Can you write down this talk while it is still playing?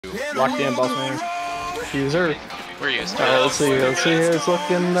Locked in, boss man. User. Where are you? Let's see here. It's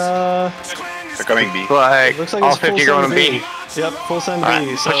looking, They're coming B. Like, looks like all it's full 50 going send to B. Yep, full send Alright,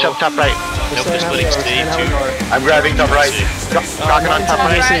 B. So push up top right. Nope, they're splitting C too. I'm grabbing top right. Rocking on top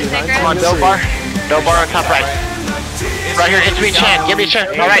right. Come on, Doe bar. Doe bar on top right. Right here, hit me chan. Give me a chan.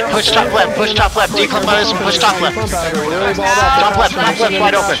 Alright, push top left. Push top left. Declump on this and push top left. Top left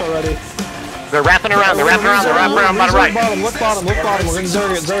wide open. They're wrapping around. They're wrapping around. They're wrapping around bottom right. Look bottom. We're gonna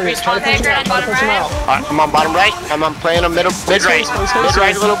zerg it. Try to push him out. Alright, I'm on bottom right. I'm playing a mid right. Mid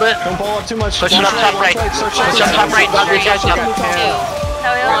right a little bit. Don't pull up too much. Pushing up top right. Push up top right. Dog your guys up.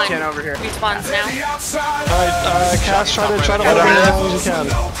 Over here. Respawns now. Alright, Cass, try to hold him as long as you can.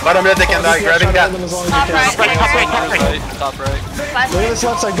 Bottom left, they can die. Grabbing that. Top right. Top right. Look at this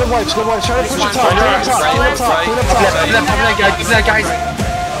left side. Good wipes. Try to push it top. Clean up top. Guys.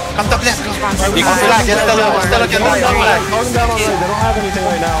 Come top left. Hold him down on right. They don't have anything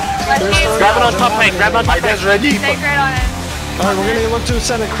right now. Grab it on top right. Grab it on top right. Guys ready. Take right on it. Alright, we're gonna look to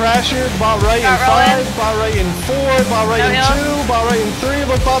send a crash here. Bot right in 5, bot right in 4, bot right in 2, bot right in 3.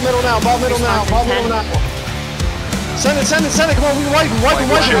 Look, bot middle now. Send it. Come on, we wipe him.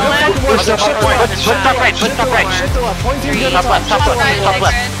 Push top right. Push top right. Shift to left. Point team good. Top left. Top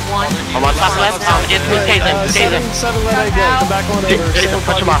left. I'm on top left. It's with Kaizen. 7, let it go. Come back on over. Jason,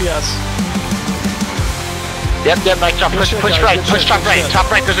 push him off. DPS. Yep, nice job. Push right. Push top right.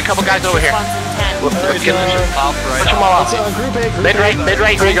 Top right. There's a couple guys over here. Let's get this. Top right. Push them all off. Group A. Mid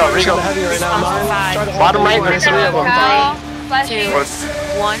right. Here you go. Bottom right. There's 3 of them. 2,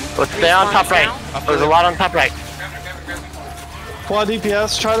 1. Let's stay on top right. There's a lot on top right. Quad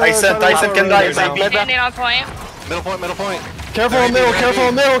DPS. Tyson can die. Standing on point. Middle point. Careful in middle.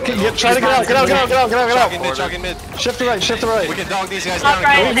 Try to get out. Jogging mid. Shift to right. We can dog these guys Top down.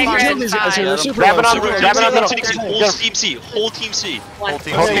 right. and Take go. right. These guys here. They're super Grab it low, on super grab it low. on middle. Whole team C. Whole team C. Whole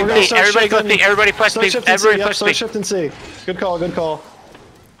team. Okay, we're gonna start Everybody go shifting. C. Everybody push Start B. shifting C. Everybody Yep, push start B. shifting C. Good call.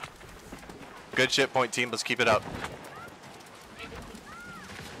 Good shit, point team. Let's keep it up.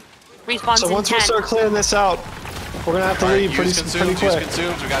 Respawns So in once we 10. start clearing this out, we're gonna have to leave pretty quick.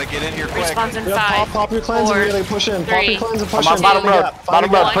 Consumes. We gotta get in here quick. Respawns in Yeah, 5. pop your cleanse and 4, we're gonna push in. Pop your 3, cleanse and push I'm in. on bottom road. Find a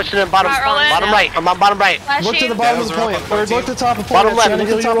Bottom road. gap. Pushing in bottom Rolling. right. I'm on bottom right. Look to the Flashing. bottom of the Those are point. up Or on look to the top of point. Bottom left.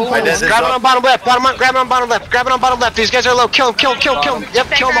 Grab it on bottom left. Grab it on bottom left. Grab it on bottom left. These guys are low. Kill him. Yep, kill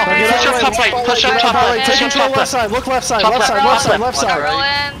them all. Push up top right. Push up top right. Take Push up control top left left. side. Look left side. Top Left side.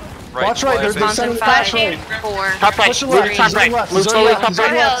 Rolling. Watch right. They're Respawns sending in the flash 5. right. 4. Top right. Push to Move left. top right. Move slowly top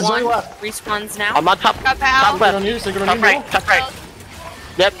right. Zone left. Respawns now. I'm on top Got pow. left. Top right.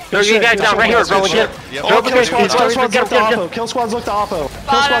 Yep. Throw you guys down right here. Roll again. Kill squads look to Oppo.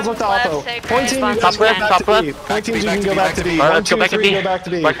 Point team, you guys Top left, go back top to B. left. Point teams, you can go back to B. Alright, 1, let's go 2, back to 3, B. go back to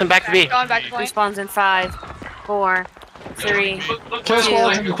B. Rush them back to B. Going back to point. Respawns in 5, 4, 3, Kill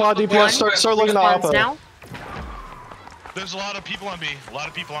squads and quad DPS, start looking to Respawns Oppo. now. There's a lot of people on B.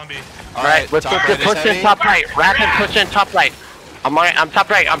 Alright, let's push in top right. Rapid push in top right. I'm top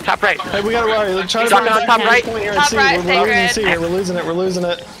right. Hey, we got it right. Try to Drop bring down it top back right. to point here and Top C. right, We're losing sacred. C here. We're losing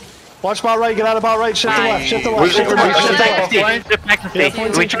it. Watch bot right, get out of bot right, shift to left, shift to We left, should shift to left, shift to left. go back to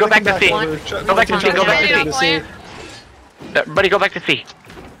C. We should go back to C. Go back to C. Everybody go back to C.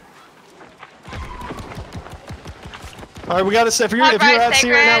 Alright, we gotta if you're at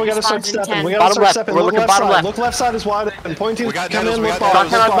C right now, we gotta start stepping. We gotta start stepping. Look left side. Look left side is wide open. Point teams come in, look bottom.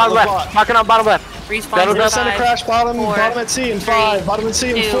 Talking on bottom left. Respawns in Send a 5. crash bottom 4, at C in 5, bottom at C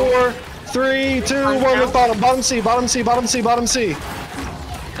in 2, 4, 3, 2, 1 with bottom C. Then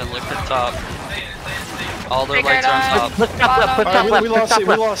look at top. All their lights are on top. Push top left. Push top left. We Push top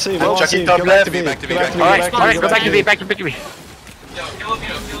left. lost C. Checking Go top back left. to B. Back to B. Alright, go back to B. Back to B.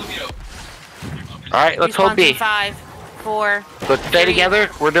 Alright, let's hold Respawns B. in 5, 4. Let's stay together.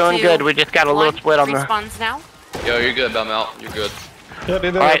 We're doing good. We just got a little split on the. Respawns now. Yo, you're good, Belmont. You're good.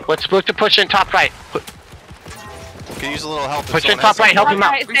 Alright, let's look to push in top right. Can use a little help. if Push in someone has top right. Help him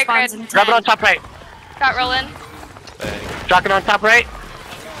out. Respawns in 10. Grab it on top right. Got rolling. Jockey on top right.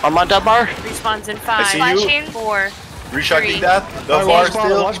 I'm on double bar. Respawns in 5. see you. Flashing. 4. Reshocking 3. that. Go far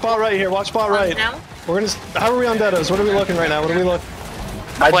still. Watch bot right here. Watch bot right. Now. We're gonna. How are we on deados? What are we looking right now? What are we looking?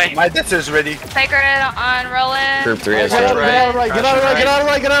 My death is ready. Sacred on rolling. Group 3 Get out of right. Get out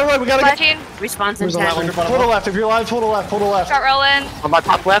of right. We gotta get. Flashing. Respawns in Who's on that one? 10. Pull to left. If you're alive, pull to left. Got rolling. I'm on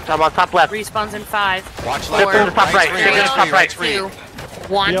top left. Respawns in 5. Watch Flip left. to the top right. Right Flip to the screen, top right.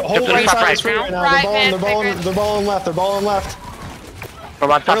 2. 1. Yeah, hold to the right top side right. of the screen right now. Right, They're balling left. I'm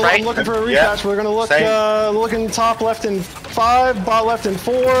on top I'm right. looking for a Yeah. recash. We're gonna look Same. looking top left in 5, bot left in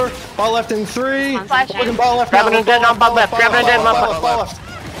 4, bot left in 3. Flashing. Looking bot left Grab now. it and dead on bot left. Grab it and dead on bot Bot left.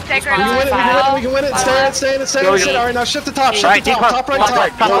 Sacred We can on win it, Foul. we can win it. Stay in it, stay in it, stay in it. Alright, now shift to top, shift Right, to top. Top right, top.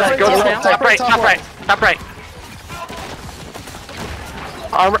 top right. Top right.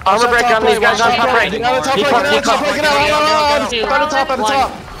 Armor break on these guys on top right. Get out of top right, get out of top right, get out of top, at the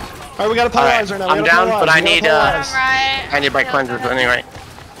top. Alright, we gotta polarize right now. I'm down, but I need Right. break cleansers anyway.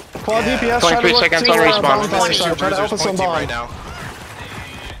 Quad DPS, 23 seconds on respawn. Try to help us on right bomb. now.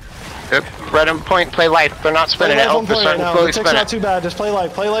 Yep. Red and point, play life. They're not spinning it. Help the right certain now. fully It's spin not it. too bad. Just play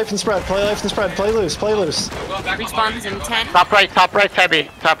life and spread. Play life and spread. Play loose. Respawns in 10. Top right, heavy.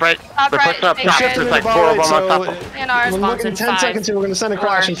 Top right. Top They're right, pushing up take top. it. There's like 4 of them on top. And ours. We're looking 10 seconds here. We're gonna send a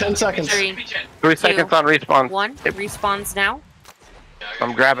crash in 10 seconds. 3, 3 seconds on respawn. 1. Respawns now.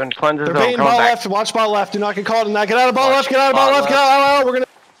 I'm grabbing cleansers. They're I'm baiting coming ball back. left. Watch ball left. Do not get caught in that. Get out of ball left. Get out of ball left. Get out. We're gonna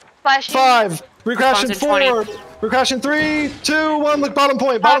Flashing. 5. We're crashing Responds in 4. We're crashing 3, 2, 1. Look, bottom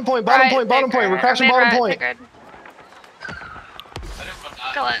point. Bottom point. We're crashing bottom point.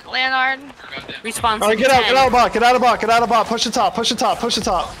 Leonard. Respawns Alright, in get out. 10. Get out of bot. Push the top. Push the top.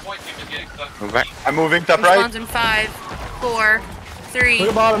 Move back. I'm moving top Respawns right. in 5, 4, 3. Look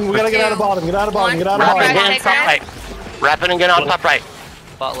at bottom. We gotta get out of bottom. Get out of bottom. Rapid and Right. get on top right. Rapid and get on top right.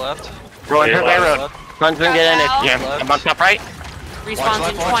 Bot left. Rolling her road. Cleanser and get in it. Yeah. I'm on top right. Respawns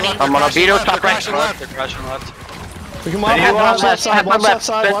in 20. I'm on Obito top right. They're crashing left. We can watch left side. Watch left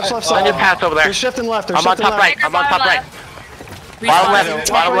side. Send your pass over there. They're shifting left. I'm on top right. I'm on top right. Bottom left.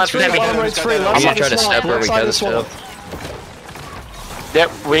 Bottom left heavy. Bottom right's free. I'm gonna try to step where we can still.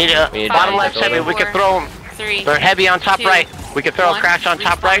 Yep. We need bottom left heavy. We can throw them. 3. They're heavy on top 2, right. We can throw a crash on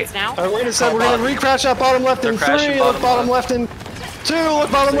top right. Respawns now. Alright, we're gonna recrash that bottom left in They're crashing 3. Look bottom left in 2.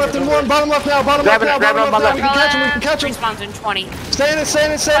 Look bottom left in 1. Bottom left now. Bottom left now. Bottom left now. We can catch him. Respawns in 20. Stay in it.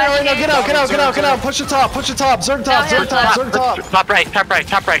 Alright, now get out. Push the top. Zerg top. Top right.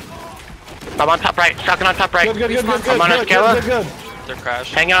 I'm on top right. Shotgun on top right. Good. I'm on a scale. They're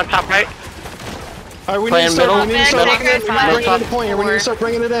crashing. Hanging on top right. Alright, we Playing need to start middle. bringing it to point here. We need to start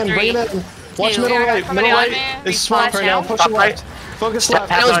bringing it in. Bring it in. Watch middle right. Middle right is swamp right now. Push Top left. Focus left.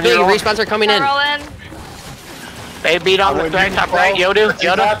 That was big. Respawns are coming in. They beat on the right, top right. Yoda.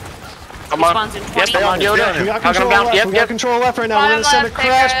 I'm on. Respawns in 20. Yep, I'm on Yoda. We got Talking control about. left. We got Yep. control left right now. We're gonna send a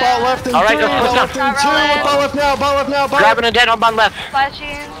crash. Ball left in 3. Alright, let's Ball push left in 2. Ball left now. Ball left. Grabbing a dead on bottom left.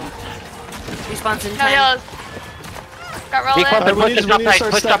 Flashing. Respawns in 10. Got Be rolling. close. Push top right.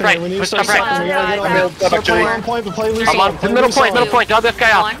 Push top right. Push top right. We gotta get on start playing on point, but play loose. I'm on the middle point. Draw this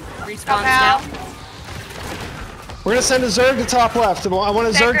guy 1. off. Respawns now. We're gonna send a Zerg to top left. I want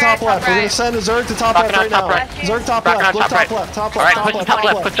a Zerg top left. We're gonna send a Zerg to top left right now. Zerg top left. Look top left. Top Alright, left. push top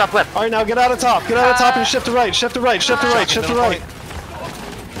left. Push top left. Alright, now get out of top. Get out of top and shift to right. Shift to right. Get out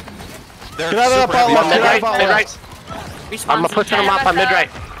of that ball left. Get out of ball left. I'm pushing him off on mid right.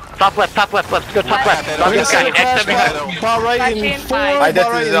 Top left. Let's go top left. Draw We're gonna this guy. send a crash. Ball right in 4. My death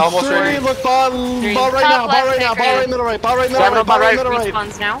Ball right is in almost 3. ready. Look ball right now. Ball right middle right. Ball right middle right.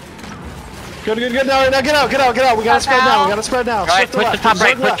 Respawns now. Good. Now get out. We gotta spread now. Alright, Shift to push left. the top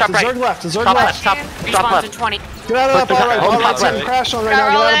right. Push top right. Zerg left. Top left. Top Respawns left. in 20. Get out of that ball right. Hold Ball top right's left. crash on right now. Get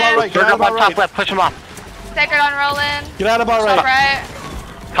out of ball right. Get out Third of ball up on top right. left. Push him off. Sacred on rolling. Get out of ball Top right. right.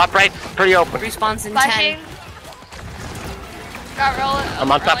 Top right. Pretty open. Respawns in Flashing. 10. Got rolling.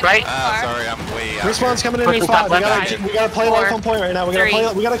 I'm on top right. Sorry, I'm way out. Respawn's coming in Push the 5. top left. We gotta play life on point right now. We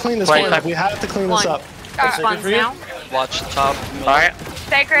gotta clean this Play point left. up. We have to clean this 1. up. Respawns now. Watch top. Alright.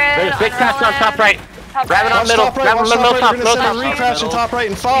 Sacred. There's big on pass on rolling. top right. Top Grab it right. on middle. Top right, Grab him watch middle top top. right. We're Middle gonna send a top. recrash in top right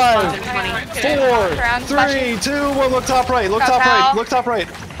in Respawns 5, in 20. 4, Ground 3, 2, 1. Look top right. Look top right. Look top right.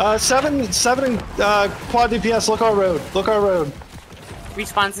 7 quad DPS. Look our road.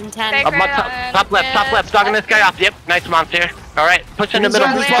 Respawns in 10. Sacred. I'm on top left. Dogging this guy off. Yep. Nice monster. Alright. Push in the middle.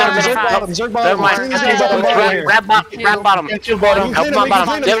 Zerg bottom. Never mind. Clean these guys up and bottom here. Grab bottom. Two bottom. Clean Help him, bottom.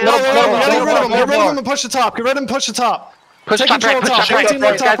 clean him. Yep, Get middle, rid of him and push the top. Push Take top control right. of Push top. top right. Team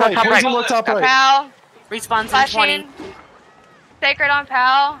look top Guys on right. top Team right. look top right. Pal. Respawns in 20. Flashing. Sacred on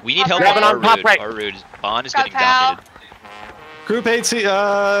Pal. We need Top help right. with Grabbing on top right. Our road. Bond is Got getting Pal. dominated. Group 8,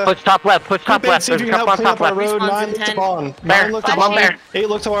 Push top left. Group 8, There's see if a you can couple help on clean top up our left. road. Response 9 in look to 10. Bond. There. 9 look to I'm on Bond. there. 8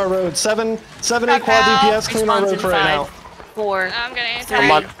 look to our road. 7, 8 quad Pal. DPS clean our Respawns road in for right now. 5. 4. I'm getting Three.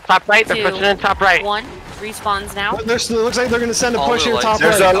 I'm on top right. They're 2, pushing in top right. 1. Respawns now. It looks like they're gonna send a All push the here lights. top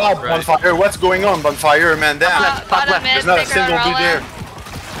There's a right. lot. Bonfire. What's going on? Bonfire, man down. Top left. Mid. There's not a Sacred single on dude there. rolling.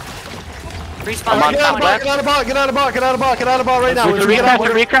 Respawns I'm on in top 20. left. Get out of ball. Get out of ball right now. We can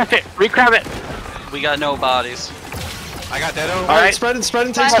recraft it. Recraft it. We got no bodies. I got that over. Alright, spread and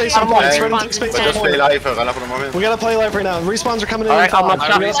take space on point. Spread and take space on Just play point. life. Wala for the moment. We gotta play life right now. Respawns are coming in. Alright, I'm on top.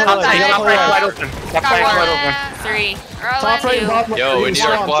 top. We gotta Top play life. We right. gotta Top play right. Wide life. open. Top right. Wide open. 3. Top right and bottom. Yo, we Look need our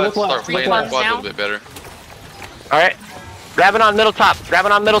left, quads. look Start left, playing look our left. quads a little bit better. Alright. Grabbing on middle top.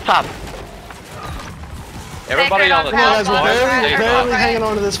 Grabbing on middle top. Everybody on the Come on, guys, top. we're barely hanging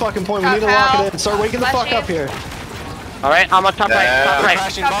on to this fucking point. We need to lock it in. Start waking the fuck up here. Alright, I'm on top right. Top right.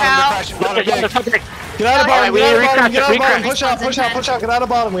 Crashing bottom, they're crashing bottom. Get out of bottom, we get need out of bottom, to get out of bottom. recrash. Push out, get out of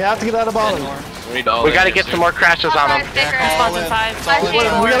bottom. We have to get out of bottom. We gotta get some more crashes on them. Response in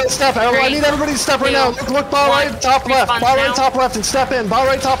 5, We gotta step. I need everybody to step right now. Look, ball right, top left. Ball right, top left, and step in. Ball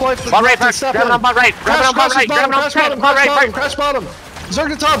right, top left, Ball right, and step in. grab it on ball right. Grab it on ball right. Grab it on ball right. Crash bottom. Zerg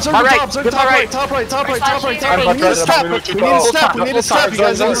to top, Zerg to top, Zerg to top right, top right, top right, top right, top right. We need a step. We need a step. You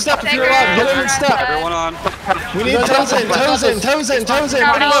guys need a step if you're alive. Get in and step. Everyone on. We need toes in. Look at the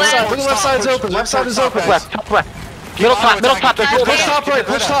left side. Look at the left side's open. Left side is open. Top left. Middle top. Push top right.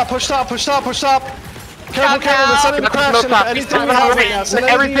 Push top. Careful. Let's send him to crash. Anything we have right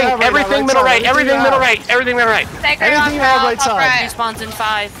now. Everything middle right. Everything middle right. Anything you have right side. Response in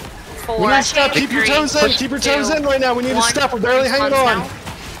 5, 4, We need to step. Keep your toes in. Keep your toes in right now. We need to step. We're barely hanging on.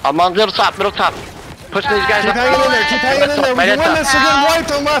 I'm on middle top. Pushing these guys Keep hanging in there. Keep hanging in there. We can win this. They're getting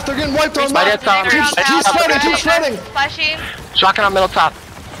wiped on left. They're getting wiped on left. Keep spreading. Flashing. Shotgun on middle top.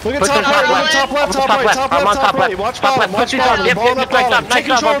 Look at top right, top left. Watch bottom. Ball up bottom. Take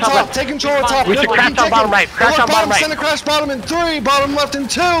control of top. Take control of top. We should crash on bottom right. Crash on bottom right. Send a crash bottom in 3. Bottom left in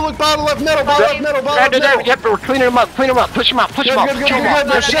 2. Look bottom left middle. Bottom left middle. Yep, we're cleaning them up. Push them out. Good.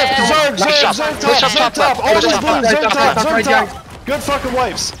 Shift. Zerg top. All these blues. Zerg top. Good fucking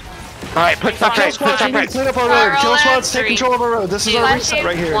wipes. Alright, push top right. Clean up our road. Kill squads, take control of our road. This is our reset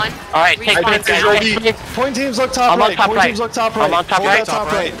right here. Alright, take points, guys. Point teams look top right. Point teams look top right. I'm on top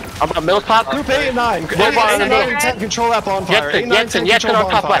right. I'm on middle top. Group 8 and 9. 8 and 10 control that bonfire. Yenson on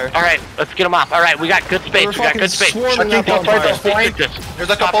top left. Alright, let's get them off. Alright, we got good space. There's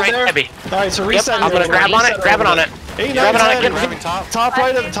a couple there. Alright, so reset. I'm gonna grab on it. 8, 9, 10. Top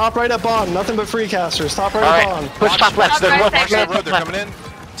right at bond. Nothing but free casters. Top right at bond. Push top left. There's one road, they're coming in.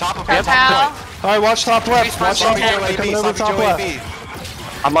 Top of left. Alright, watch top left. Watch top left. Coming over top left.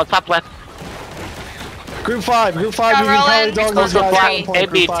 I'm on top left. Group 5, you can probably dog these guys.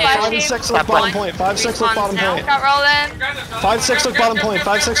 5 and 6 look bottom point. 5, 6 look bottom point. Got rolling. 5, 6 look bottom point.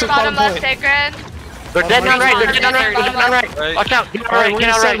 5, 6 look bottom Bottom point. left, sacred. They're dead on right. Watch out. Alright, we're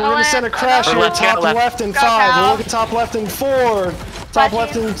gonna send a crash here. Top left in 5. We're looking top left in 4. Top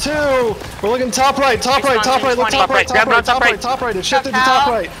left in 2. We're looking top right. Look top right. It shifted to top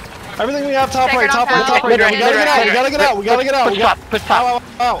right. Everything we have top right. We gotta get out. Push top.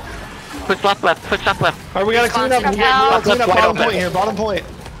 Out. Push top left. Alright, we gotta clean up. We gotta clean up bottom point here. Bottom point.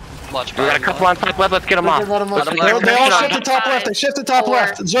 We got a couple on top left. Let's get them off. They all shifted top left. They shifted top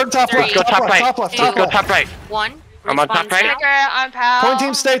left. Zerg top left. Go top right. Let's go top right. 1. I'm on top right. On pal. Point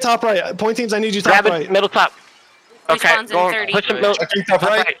teams stay top right. Point teams, I need you top Grab right. it, middle top. Okay, Response in go 30. push him middle. Top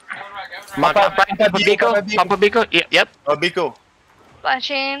right. I'm on top right. Pump a Biko. Yep. Biko.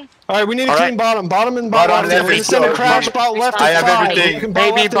 Flashing. Alright, we need to clean bottom. Bottom and bottom left. We're gonna send a crash bot left in 5. I have everything.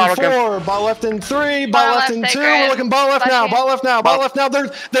 Bot left in 4. Bot left in 3. Bot left in 2. We're looking bot left now. Bot left now.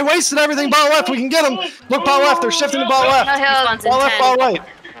 They wasted everything. Bot left. We can get them. Look bot left. They're shifting to bot left. Bot left, bot right.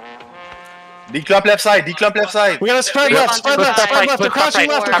 Declump left side. We gotta spread left. They're crashing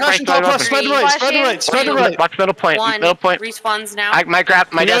left. Top left. Spread to right. Watch middle point. Respawns now. My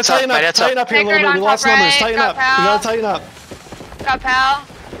dad's up. Tighten up here a little bit. We lost numbers. Tighten up. We gotta tighten up. Got pal.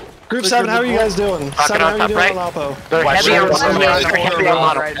 Group 7, how are you guys doing? 7, how are you doing on Oppo? They're heavy on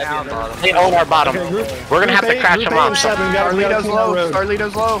bottom. They own our bottom. We're gonna have to crash them off.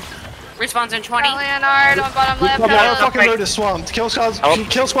 Carlito's low. Respawns in 20. Leonard on bottom left. Our fucking road is swamped. Kill squads,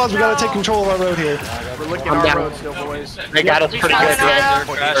 we gotta take control of our road here. We're looking at our road still, boys. They got us pretty good.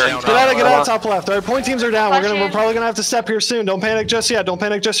 Get out top left. Alright, point teams are down. We're probably gonna have to step here soon. Don't panic just yet.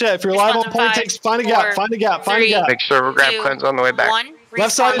 If you're alive on point, find a gap. Make sure we grab cleanse on the way back.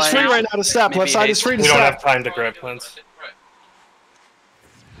 Left side is free right now to step. We don't have time to grab cleanse.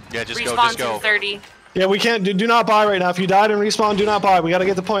 Yeah, just go. 30. Yeah, we can't. Do not buy right now. If you died and respawn, do not buy. We gotta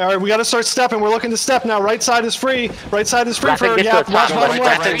get the point. All right, we gotta start stepping. We're looking to step now. Right side is free. For yeah. Watch bottom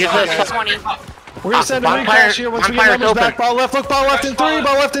left. We're gonna send a recrash here once we get numbers back. Ball left. Look, ball left in 3.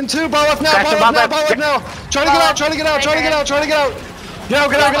 Ball left in 2. Ball left now. Try to get out. Get out.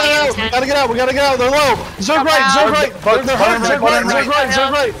 We gotta get out. They're low. Zerg right. They're hurt.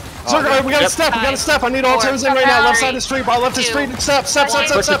 Zerg right. Zerg, we gotta step. I need all toes in right now. Left side is free. Ball left is free. Step. Keep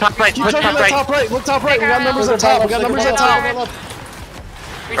jumping that top right. Look top right. We got numbers at top. Keep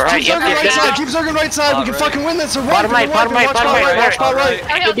zerging right side. We can fucking win this. Bottom right.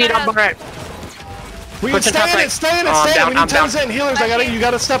 We can stay in it. We need toes in. Healers, you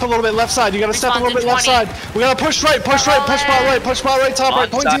gotta step a little bit left side. We gotta push right. Push ball right. Top right.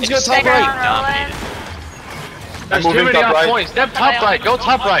 Point team's good top right. I'm moving top right. Step top right. Go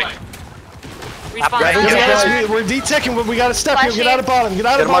top right. Respawn right. zone Guys, Yeah. ten. we're D-ticking, but we gotta step here. Get out of bottom. Get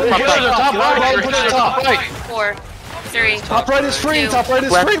out of Get 'em on bottom. top Get right. out of bottom. Put it top. Right. 4, 3. Top right is free. Top right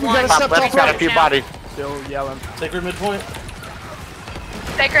is Left, free. We gotta top step left top got a right. few bodies. Still yelling. Sacred midpoint.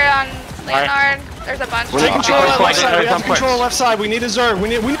 Sacred on Leonard. There's a bunch. Take control of that Point, left side. We have to point. control left side. We need a Zerg. We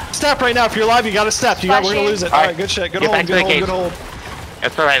need step right now. If you're alive, you gotta step. We're gonna lose it. All right, good shit. Good Get hold. back to Good the hold. cave. Good hold.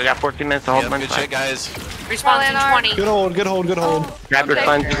 That's alright. We got 14 minutes to hold Yep, one good side. shit, guys. Respawns in 20. Good hold. Good hold. Good hold. Grab your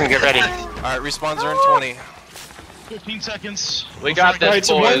cleanses and get ready. Alright, respawns are in 20. 15 seconds. We got All this, right,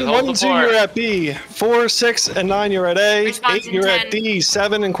 so boys. 1, Hold 1, the 2, fort. you're at B. 4, 6, and 9, you're at A. Response 8, in you're 10. at D.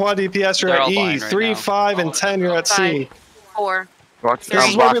 7 and quad DPS, you're They're at all E. blind right 3, now. 5, and 10, you're at C. 5, 4. Watch This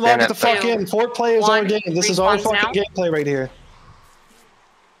is where we lock it the fuck Two, in. Fort play is our 1. game. This is our Respawns fucking now. gameplay right here.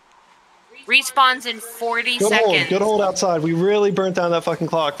 Respawns in 40 Good seconds. hold. Good hold outside. We really burnt down that fucking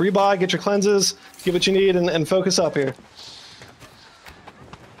clock. Rebuy, get your cleanses, get what you need, and focus up here.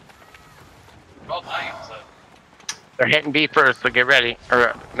 They're hitting B first, so get ready.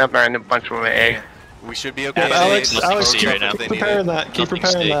 Or, no, they're in a bunch of them at A. We should be okay. Alex, They- Alex, they keep, need it if keep they need preparing it. that. Keep Nothing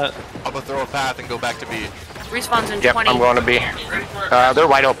preparing stake. that. I'm gonna throw a path and go back to B. Respawns in Yep, 20. I'm going to B. They're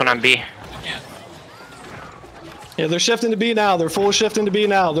wide open on B. Yeah, they're shifting to B now. They're full shifting to B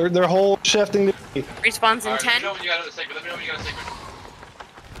now. They're whole shifting to B. Respawns in 10.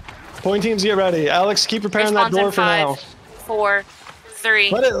 Point teams, get ready. Alex, keep preparing that Respawns door in for now. 5, 4,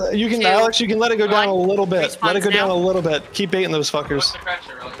 3. Let it. You can, 2, Alex. You can let it go down a 1. little bit. Let it go Respawns down a now. little bit. Keep baiting those fuckers.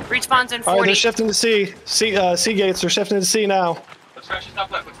 Respawns in All right, 40. they're shifting to C. C gates. They're shifting to C now.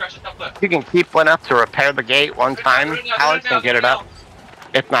 You can keep one up to repair the gate one time, Alex, and get it up.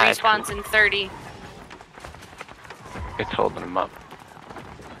 If not, Respawns in 30. it's holding them up.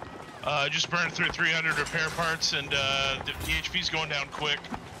 Just burned through 300 repair parts, and the HP's going down quick.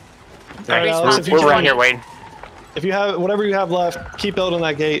 All right, Alex. If you We're right can, here, Wade. if you have whatever you have left, keep building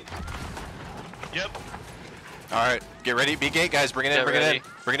that gate. Yep. Alright, get ready. B gate, guys. Bring it in, Get bring it in. ready.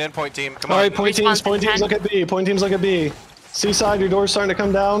 Bring it in, point team. Come All on. right, point teams. Response Point in teams. 10. Look at B. Point teams. Look at B. C side. Your door's starting to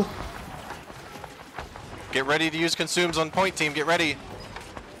come down. Get ready to use consumes on point team. Get ready.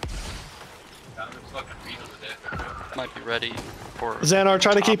 Might be ready for. Xanar,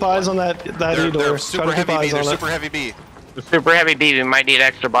 try to keep eyes on that E They're door. Try super to keep heavy B. eyes They're on it. super heavy B. The super heavy B, we might need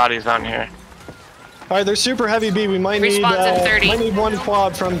extra bodies on here. All right, they're super heavy B. We might need Respawns in 30. might need one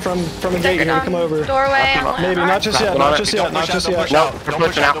quad from a gate Sacred here to on come over. doorway. on Maybe Leonard. not just yet. Not just yet. Don't Not push out, just don't yet. push No, out. we're Don't push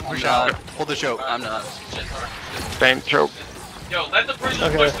pushing out, out. don't push out. Hold the choke. I'm not. Same trope. Yo, let the person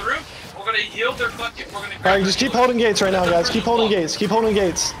Okay. push through. We're gonna yield their fucking. We're gonna. All right, just keep holding gates right now, guys. Keep holding gates. Keep holding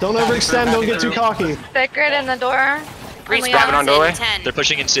gates. Don't overextend. Don't get too cocky. Sacred in the door. Grabbing on Respawns doorway. in 10. They're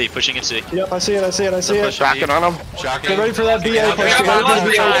pushing in C, pushing in C. Yep, I see it. I see it. I see it. Rocking on them. Shocking. Get ready for that BA push. Get ready for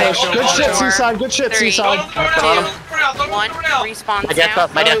the BA push. Good shit, Seaside. Good shit, 3, Seaside. on 1. Respawns My death's now.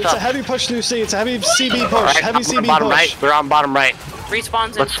 up, my All right, death's it's a up. heavy push through C. It's a heavy CB push. Alright, Heavy I'm on CB bottom push. right. They're on bottom right.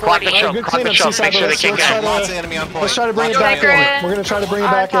 Respawns in Let's clock 40. the All choke. right, good Clock the cleanup, choke. Seaside. Make sure they Let's can't get try in. Lots of to enemy on point. let's try to bring it Sacred. back in. We're gonna try to bring it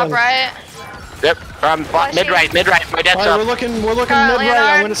On back top in. right. Yep. Mid right, mid right. My death's All right, we're up. looking mid right. Leonard.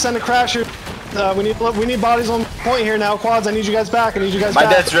 I'm gonna send a crasher. We need bodies on point here now. Quads, I need you guys back. I need you guys My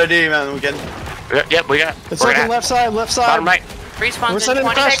back. dad's ready, man. We can. Yep, we got. It's We're looking at left side, left side. bottom right. Respawns We're in sending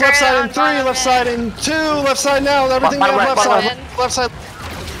 20. crash left side in 3, Bottom left side in 2, left side now. Everything we Bottom have right, left bottom side, left side,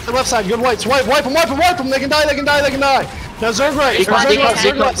 left side. Good whites. Wipe them, wipe them, wipe them. They can die, they can die, they can die. Now Zerg right, Zerg left,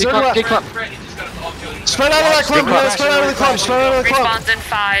 Zerg left, Zerg left. Spread out of that clump, man. Spread out of the clump, spread out of the clump. Respawns in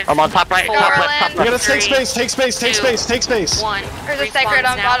 5. I'm on top right. Four. Top left, top We left. gotta take 3, space, take space, take 2, space, take space. 1. There's a sacred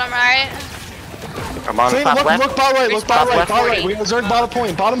on bottom right. I'm on Clean, top look left. bottom right, look bottom right, left. bottom right. We have Zerg bottom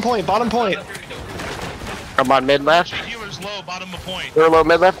point, bottom point, bottom point. I'm on mid left. Healer's low, bottom of point. We're low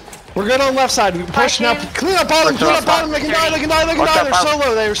mid left. We're good on left side. Push now. Clean up bottom, clean up bottom. They can die, they can die, they can Watch die. out, They're bottom. so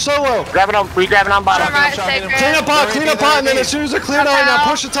low, they're so low. Grabbing on. We grabbing on bottom. Bottom right, shocking him. Clean sacred. up bottom, then as soon as they're cleared out, now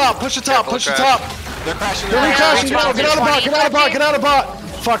push the top, push the top, push the top. They're crashing. They're in. recrashing now, get out of bot, get out of bot, get out of bot.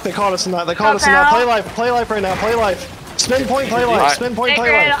 Fuck, they caught us in that, they caught us in that. Play life right now, play life. Spin point, play life, spin point, play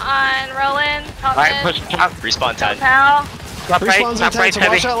Sacred life. on Roland. Alright, push top. Respawn 10. Pal. Top right. Respawns Top right intense, so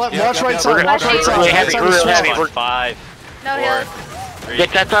heavy. watch out left, Yeah, watch yeah, right yeah, side, we're watch right really side. heavy, Right side really is heavy. strong. Respawn 5. No 4. heals. 3. Get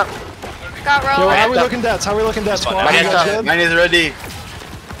that up. Got Yo, how Roland. are we looking deaths? How are we looking deaths, squad? Mine You is guys up. good? Mine is ready.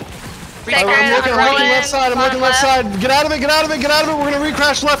 Sacred I'm looking on left side, I'm Roland. looking left side. Get out of it, get out of it, get out of it. We're gonna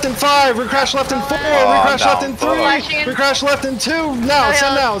recrash left in 5, recrash left in 4, recrash left in 3, Flashing. recrash left in 2. Now,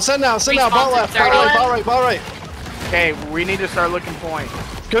 send now, send now, send now. Ball left, ball right, ball right, ball right. Okay, we need to start looking point.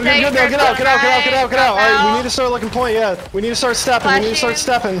 Good, good, good. Now get out, get out, get out, get out, get out. All right, we need to start looking point. Yeah, we need to start stepping. We need to start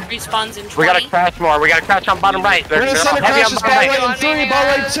stepping. Respawns in 20. We gotta crash more. We gotta crash on bottom right. We're gonna send a heavy crash on ball bottom right. right in 3, ball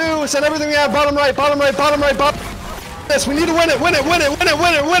right 2. Send everything we have. Bottom right, bottom right, bottom right, bottom.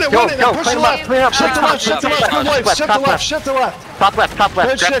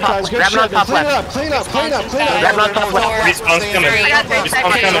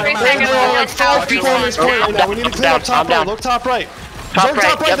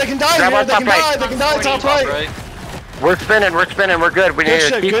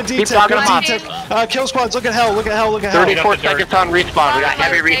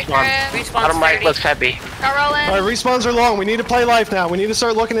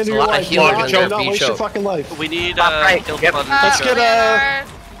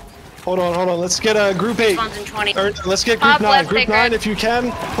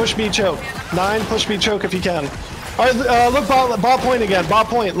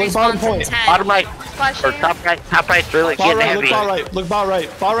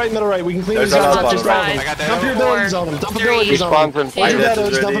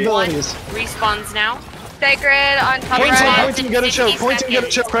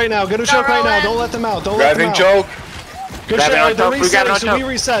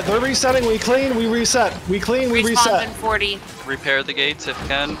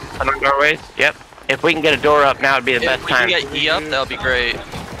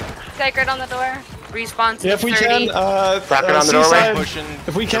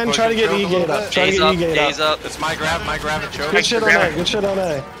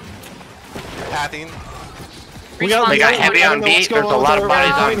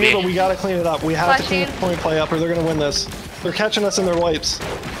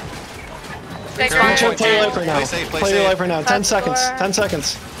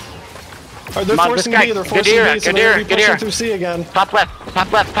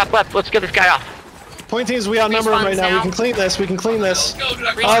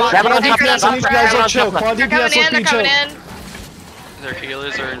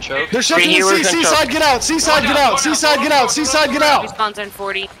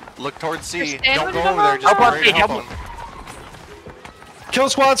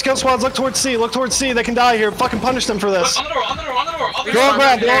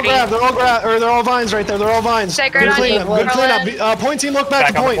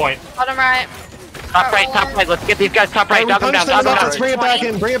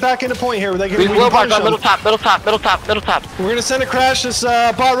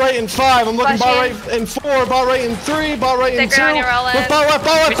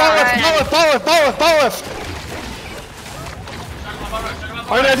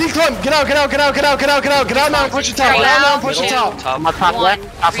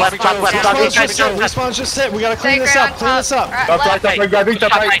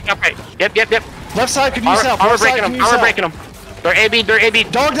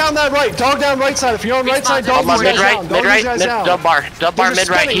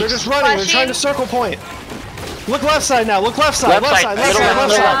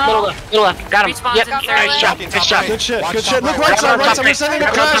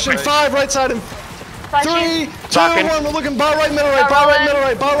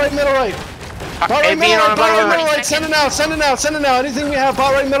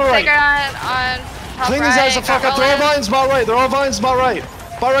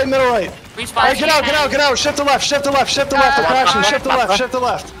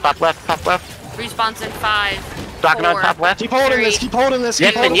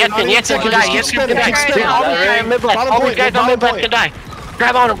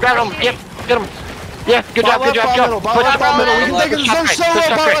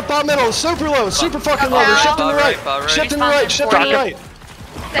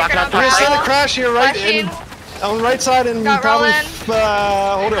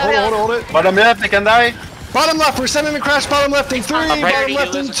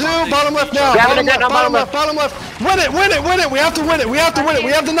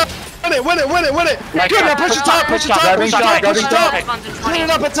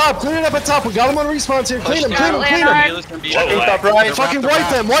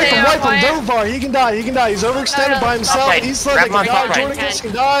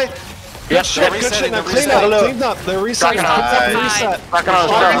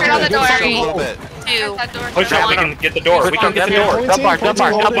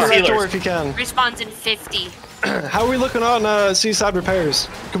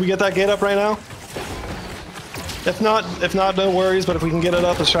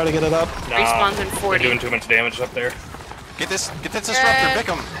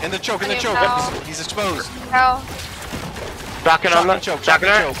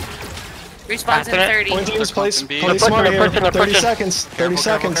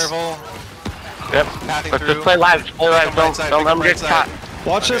 Yep. Pathing Let's through. just play live. Play live. Come right Don't side, let them come right get caught. side.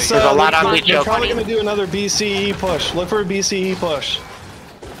 Watch this. There's a lot on they're B choke. probably gonna do another BCE push. Look for a BCE push.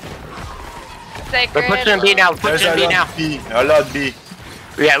 Sacred. We're pushing in B now. Pushing in B now. A lot B.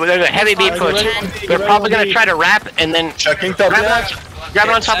 Yeah, there's a heavy B push. They're probably gonna try to wrap and then Checking top left. grab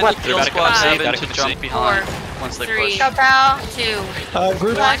it on top left. Kill squad 7 to jump behind once they push. Go pal. 2.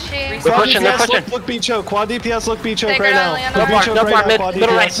 Group. Flashy. They're pushing, they're DPS, pushing. Look B choke. Quad DPS. Look B choke Take right her now. down, Leon. Look B choke No bar, right now. Quad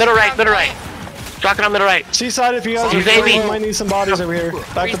middle right, DPS. middle right, middle right. Dropping on middle right. Seaside, if you guys He's are AV. we might need some bodies over here.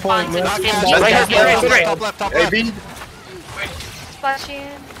 Back to point. Respawn man. to Right here, right. Top left, top left. AB. Flashy.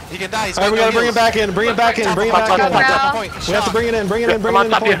 He can die. He's Alright, we got gotta bring it back in. Bring it back in. Bring it back in. Top point. We have to bring it in. Bring it in. Bring it in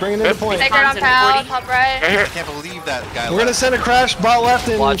to point. Bring it in to point. Sacred on pal. Top right. Right here. I can't believe that guy. We're gonna send a crash. Bot left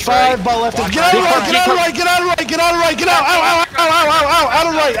in Watch 5. right. Bot left in. Watch Get out of right. right. Get out of right. Get out of right. Get out of right. Get out. Ow, ow, ow, ow, ow, ow. Out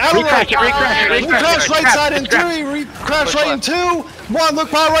of right. Out of right. Recrash it, Recrash right side in 3. Recrash right in 2. 1.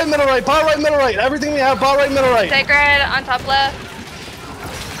 Look, bot right, middle right. Bot right, middle right. Everything we have. Bot right, middle right. Sacred on top left.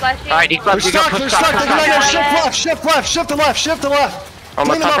 Flashy. Alright, They're stuck. They're stuck. They're gonna go shift left. Shift left. Shift to left. Shift to left. On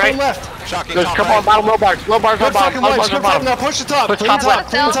the Clean them top up right. on left. Shocking Good, top come right. on, bottom, low bars, low bars, low Good bottom, fucking low right. bars, Good low fucking bottom. now. Push the top. Push Clean top top. left.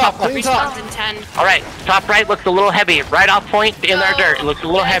 Clean top. Clean top. Respawns in 10. Alright, top right looks a little heavy. Right off point in their dirt. It looks a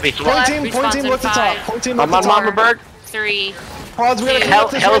little heavy. So Point team. Point Respawns team. in Look the top. 5. Point team. Look I'm the on top. Mamaberg. 3. Quads, we gotta clean Hell-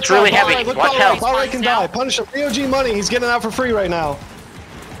 up this hell right is really side. heavy. Bot right, look, Watch bot hell. right. Bot right can die. Punish him. EOG money. He's getting out for free right now.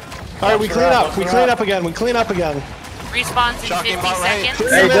 Alright, we clean up. We clean up again. We clean up again. Respawns in 50 bot right.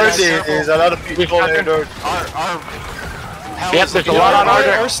 seconds. Hey, there's a lot of people in there. Yep, there's a lot on our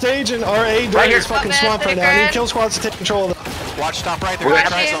dirt. Our stage and our A dirt Right is here. fucking swamped right now. I need kill squads to take control of it. Watch top right. They're gonna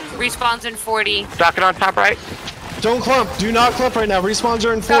try Flashy. something. Respawns in 40. Docking on top right. Don't clump. Do not clump right now. Respawns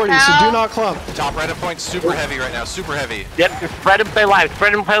are in 40, so out. do not clump. Top right of point. Super heavy right now. Super heavy. Yep, spread and play live.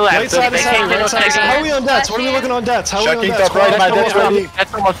 Spread and play live. Right side They is heavy. can't get Right no side is takedown. How are we on debts? What are we looking on debts? How are we on Checking debts? top right, my That's debt's almost ready. up.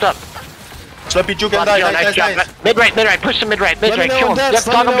 That's almost up. Sloppy Juke and die. Nice job. Nice. Mid right. Push the mid right. Let me know Kill when him. that's-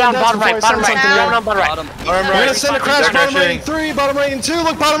 Yep, let me bottom know down, when bottom that's right. before I Bottom send right. something Down, out. bottom right. Bottom. Arm We're right. gonna send a crash. They're Bottom right in crashing. 3. Bottom right in 2.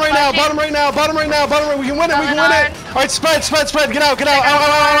 Look, bottom right now. Bottom right now. Bottom right now. Bottom right. We can win it. We can win it. All right, spread. Get out. Get out. Ow,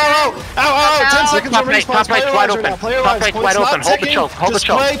 ow, ow, ow, ow, ow, ow. 10 seconds Top on right, respawn. top Play right's your wide lives right open. now. Play your Top lives. right's Point's wide not open. Hold the ticking. choke. Hold the Just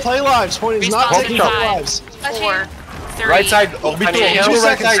choke. play lives. Point is not Respawn's ticking in for 5. lives. 4. 3. Right side. Orbito. Two 2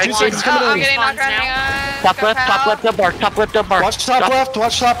 right seconds, side. 2 seconds Oh, coming I'm in. getting knocked Respawn's around. now. Hang on. Top left, up bar. Top left, up bar. Watch top left.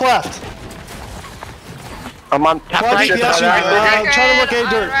 Watch top left. I'm on top Quad right. DPS, try to look A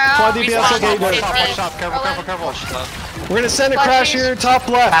dirt. Quad DPS, look A dirt. Watch top. Careful. We're gonna send a crash here. Top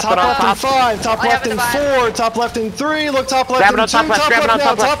left. Top Tap it on left in top. 5. Top I have left it in at 4. Top left in 3. Look, top left Grab in it on 2. top left, Top grab it left on now.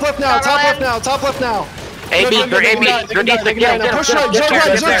 top left. Top left now. Top left now. Top left now. AB, they're AB. They're decent. Get him. Push right. Zerg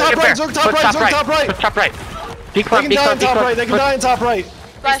right. Zerg top right. Zerg top right. Zerg top right. Push top right. They can die in top right. They can die in top right.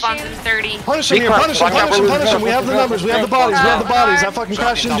 Respawns in 30. Punish him here. Punish him. We have the numbers. We have the bodies. That fucking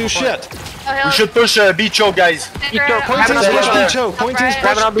crash didn't do shit. We should push B choke, guys. Point teams push B choke. Point teams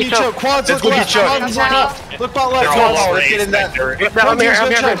push B choke. Quads Let's look go left. B choke. Quads look left. Look bot left. They're all Quads. Let's get in that. I'm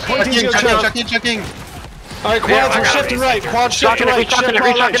here. Point teams go choke. Checking. Alright, quads are shifting right. Quads shift to right.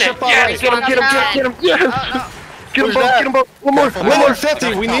 Shift bot right. Shift bot right. Get him, both. One more. Minute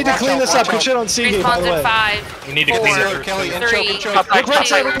 50. We need to clean this up. Good shit on Seagate, by Respawns the in way. 5. We need to clean it. Kelly, in 3. choke. Look right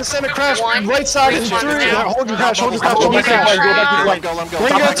side. We're gonna send a crash. Right side in 3. Hold your crash. Hold your crash. Hold your crash. Let him go. We're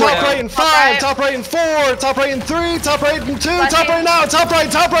gonna go top right in 5. Top right in 4. Top right in 3. Top right in 2. Top right now. Top right.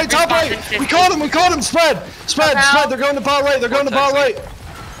 We caught him. Spread. They're going to bot right.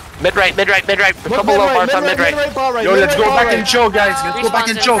 Mid right. Look Couple low bars on mid right. bot right. Yo, let's go back and choke, guys. Let's go back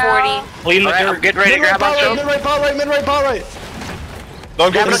and choke. 40. Clean the Alright, dirt. get ready to grab on choke. Mid right, bot right.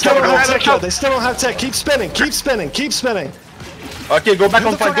 Don't go They to still don't have choke. tech yet. They still don't have tech. Keep spinning. Okay, go back Who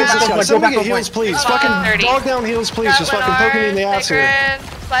on the point. fuck is this guy? Go Somebody back get on heals, point. please. Fucking 30. dog down heals, please. Just fucking poking me in the ass here.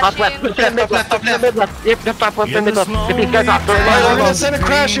 Top left. Push that mid left. Top left. Yep, top left and mid left. Get these guys off. Alright, we're gonna send a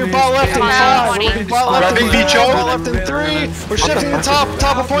crash here. Bot left in 5. We're looking bot left in Grabbing 4. Bicho. Bot left in 3. We're shifting to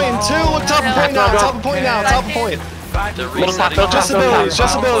top of point in 2. Look, top of point now. Top of point. Middle top. Just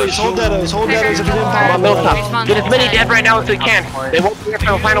abilities. Hold deados if you didn't Come pop. on, middle top. Get as many dead right now as we can. They won't be here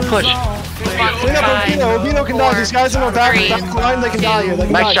for the final push. Respawns Clean in up 5. Obino can die. These guys in our back line, they can die here.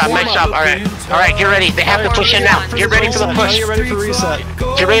 Nice shot. Alright, get ready. They have to push in now. Get ready for the push. Get ready for reset.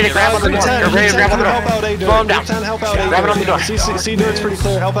 Get ready to grab on the door. Get ready to grab on the Help out door. A-Dirt. Slow them down. 10 help out A-Dirt. Grab it on the door. C Dirt's pretty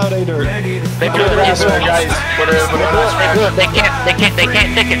clear. Help out A-Dirt. They blew the rest. Guys, They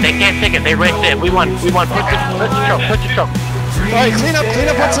can't tick it. They raced it. We won. Push the choke. Alright, clean up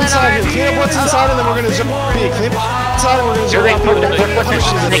what's inside here. Clean up what's inside and then we're gonna jump B. Clean up inside and we're gonna jump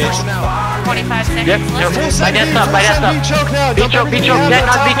B. 25 seconds Yep, left. by that up. B choke now. B choke, dead,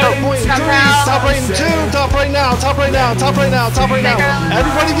 not B choke. Top right in 2. Top right now.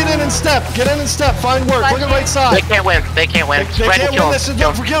 Everybody get in and and step. Get in and step. Find work. Look at right side. They can't win. They can't win. They can't win this.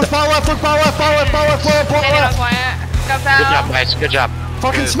 Look for kills. Ball left. Look, ball left. Ball left. Ball left. Ball left. Good job, guys. Good job.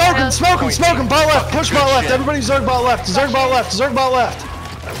 Fucking smoke him. Ball left. Push ball left. Everybody zerg ball left. Zerg ball left. Zerg ball left.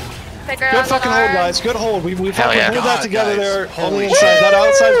 Good fucking hold, guys. Good hold. We fucking pulled that together there on the inside. That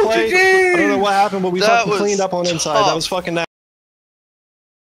outside play, I don't know what happened, but we fucking cleaned up on inside. That was fucking nice.